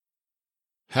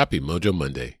Happy Mojo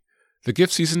Monday. The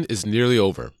gift season is nearly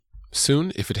over.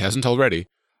 Soon, if it hasn't already,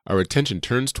 our attention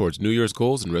turns towards New Year's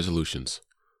goals and resolutions.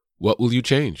 What will you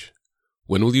change?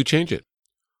 When will you change it?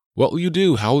 What will you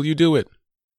do? How will you do it?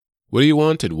 What do you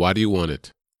want and why do you want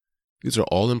it? These are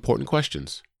all important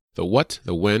questions. The what,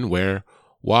 the when, where,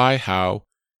 why, how,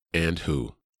 and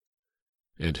who.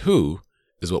 And who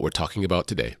is what we're talking about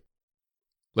today.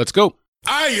 Let's go.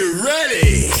 Are you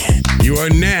ready? You are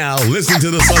now listening to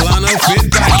the Solano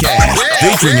Fit Podcast,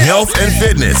 featuring health and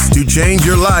fitness to change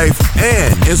your life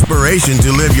and inspiration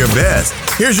to live your best.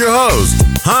 Here's your host,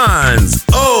 Hans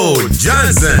O.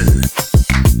 Johnson.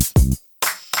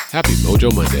 Happy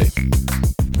Mojo Monday.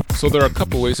 So there are a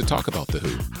couple ways to talk about the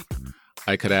who.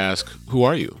 I could ask, who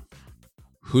are you?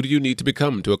 Who do you need to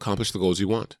become to accomplish the goals you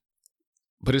want?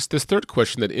 But it's this third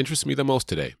question that interests me the most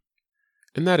today.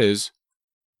 And that is,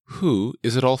 who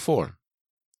is it all for?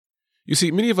 You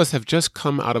see, many of us have just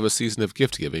come out of a season of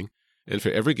gift giving, and for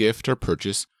every gift or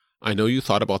purchase, I know you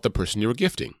thought about the person you were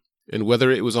gifting. And whether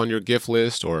it was on your gift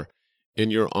list or in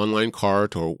your online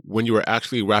cart or when you were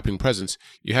actually wrapping presents,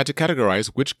 you had to categorize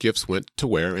which gifts went to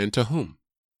where and to whom.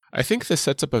 I think this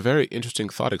sets up a very interesting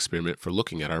thought experiment for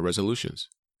looking at our resolutions.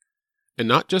 And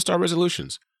not just our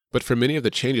resolutions, but for many of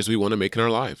the changes we want to make in our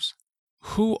lives.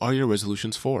 Who are your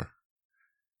resolutions for?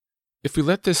 If we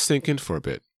let this sink in for a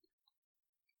bit,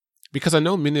 because I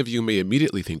know many of you may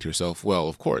immediately think to yourself, well,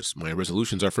 of course, my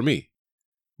resolutions are for me.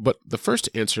 But the first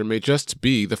answer may just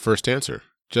be the first answer,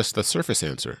 just the surface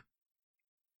answer.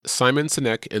 Simon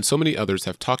Sinek and so many others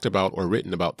have talked about or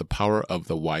written about the power of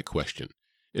the why question,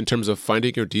 in terms of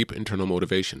finding your deep internal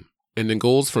motivation. And in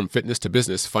goals from fitness to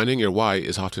business, finding your why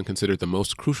is often considered the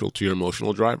most crucial to your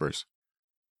emotional drivers.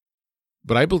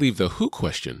 But I believe the who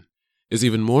question is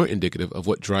even more indicative of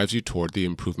what drives you toward the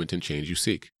improvement and change you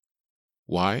seek.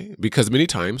 Why? Because many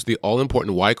times the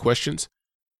all-important why questions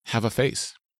have a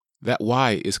face. That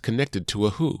why is connected to a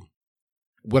who.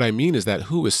 What I mean is that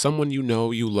who is someone you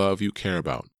know, you love, you care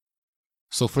about.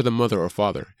 So for the mother or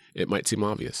father, it might seem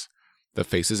obvious. The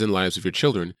faces and lives of your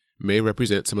children may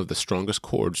represent some of the strongest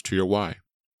chords to your why.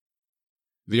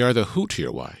 They are the who to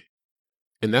your why.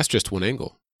 And that's just one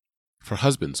angle. For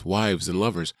husbands, wives, and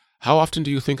lovers, how often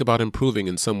do you think about improving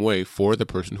in some way for the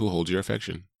person who holds your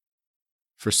affection?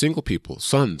 For single people,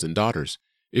 sons and daughters,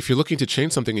 if you're looking to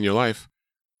change something in your life,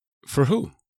 for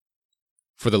who?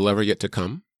 For the lover yet to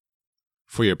come?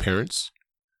 For your parents?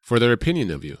 For their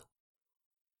opinion of you?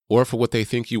 Or for what they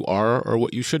think you are or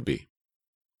what you should be?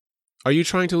 Are you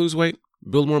trying to lose weight,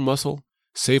 build more muscle,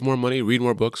 save more money, read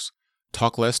more books,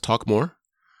 talk less, talk more?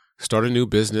 Start a new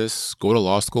business, go to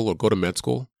law school or go to med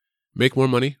school? Make more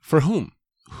money? For whom?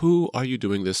 Who are you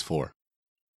doing this for?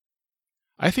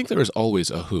 I think there is always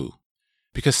a who,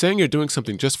 because saying you're doing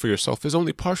something just for yourself is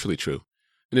only partially true,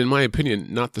 and in my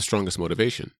opinion, not the strongest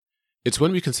motivation. It's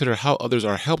when we consider how others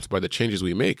are helped by the changes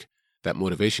we make that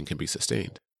motivation can be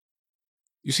sustained.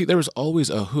 You see, there is always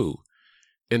a who,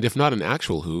 and if not an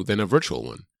actual who, then a virtual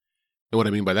one. And what I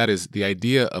mean by that is the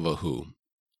idea of a who.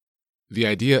 The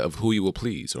idea of who you will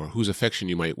please, or whose affection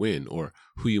you might win, or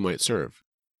who you might serve.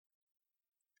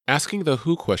 Asking the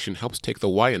who question helps take the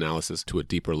why analysis to a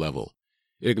deeper level.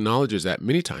 It acknowledges that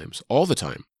many times, all the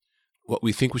time, what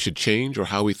we think we should change or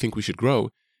how we think we should grow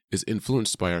is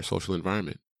influenced by our social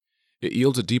environment. It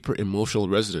yields a deeper emotional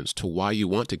resonance to why you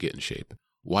want to get in shape,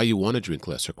 why you want to drink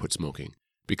less or quit smoking,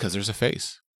 because there's a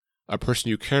face, a person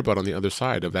you care about on the other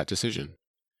side of that decision.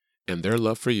 And their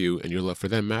love for you and your love for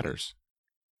them matters.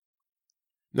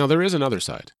 Now there is another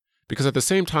side, because at the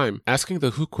same time, asking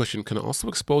the who question can also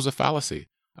expose a fallacy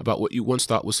about what you once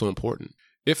thought was so important.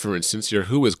 If, for instance, your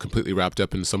who is completely wrapped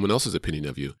up in someone else's opinion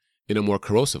of you in a more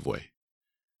corrosive way.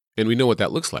 And we know what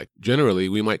that looks like. Generally,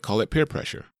 we might call it peer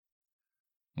pressure.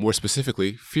 More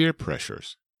specifically, fear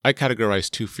pressures. I categorize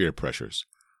two fear pressures,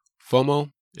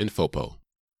 FOMO and FOPO.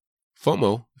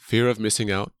 FOMO, fear of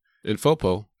missing out, and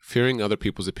FOPO, fearing other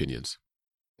people's opinions.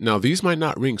 Now, these might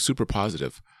not ring super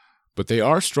positive, but they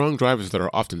are strong drivers that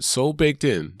are often so baked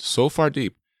in, so far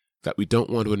deep, that we don't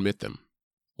want to admit them,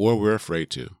 or we're afraid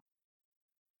to.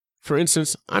 For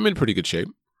instance, I'm in pretty good shape,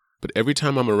 but every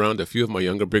time I'm around a few of my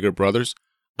younger, bigger brothers,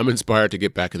 I'm inspired to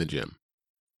get back in the gym.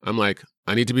 I'm like,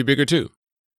 I need to be bigger too.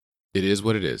 It is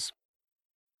what it is.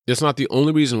 It's not the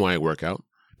only reason why I work out,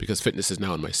 because fitness is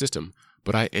now in my system,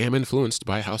 but I am influenced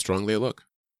by how strongly I look.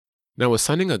 Now,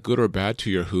 assigning a good or bad to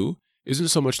your who isn't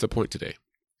so much the point today.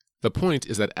 The point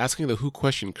is that asking the who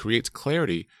question creates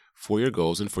clarity for your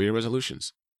goals and for your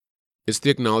resolutions. It's the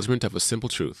acknowledgement of a simple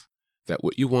truth, that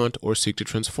what you want or seek to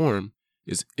transform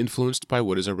is influenced by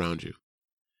what is around you,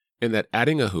 and that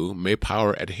adding a who may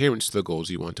power adherence to the goals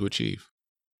you want to achieve.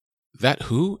 That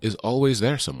who is always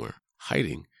there somewhere,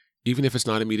 hiding, even if it's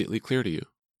not immediately clear to you.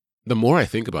 The more I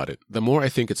think about it, the more I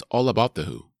think it's all about the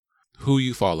who. Who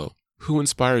you follow, who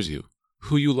inspires you,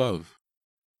 who you love.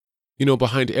 You know,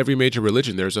 behind every major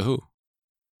religion, there's a who.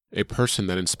 A person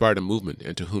that inspired a movement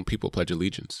and to whom people pledge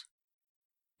allegiance.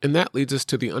 And that leads us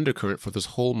to the undercurrent for this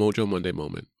whole Mojo Monday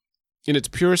moment. In its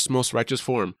purest, most righteous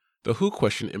form, the who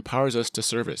question empowers us to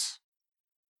service.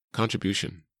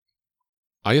 Contribution.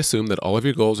 I assume that all of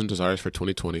your goals and desires for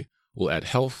 2020 will add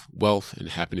health, wealth, and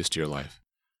happiness to your life.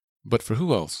 But for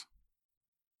who else?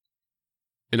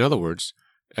 In other words,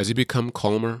 as you become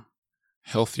calmer,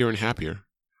 healthier, and happier,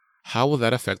 how will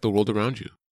that affect the world around you?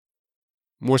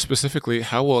 More specifically,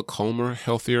 how will a calmer,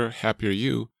 healthier, happier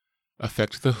you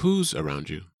affect the who's around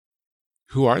you?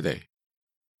 Who are they?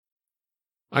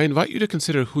 I invite you to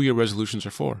consider who your resolutions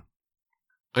are for.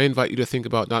 I invite you to think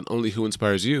about not only who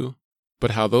inspires you,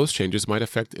 but how those changes might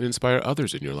affect and inspire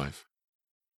others in your life.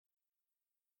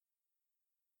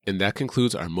 And that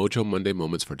concludes our Mojo Monday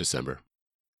Moments for December.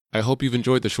 I hope you've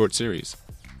enjoyed the short series.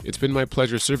 It's been my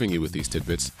pleasure serving you with these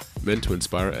tidbits meant to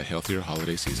inspire a healthier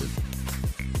holiday season.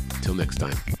 Till next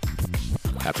time,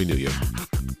 Happy New Year.